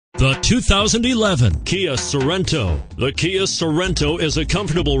The 2011 Kia Sorento. The Kia Sorento is a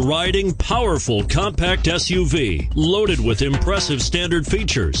comfortable riding, powerful, compact SUV loaded with impressive standard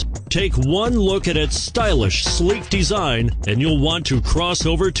features. Take one look at its stylish, sleek design and you'll want to cross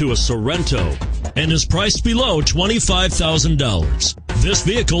over to a Sorento, and is priced below $25,000. This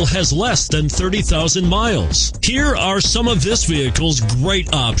vehicle has less than 30,000 miles. Here are some of this vehicle's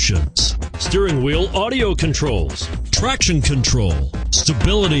great options: steering wheel audio controls, traction control,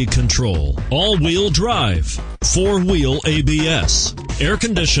 stability control, all-wheel drive, 4-wheel ABS, air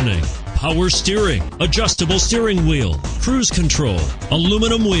conditioning, power steering, adjustable steering wheel, cruise control,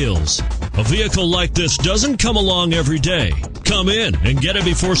 aluminum wheels. A vehicle like this doesn't come along every day. Come in and get it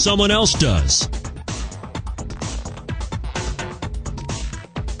before someone else does.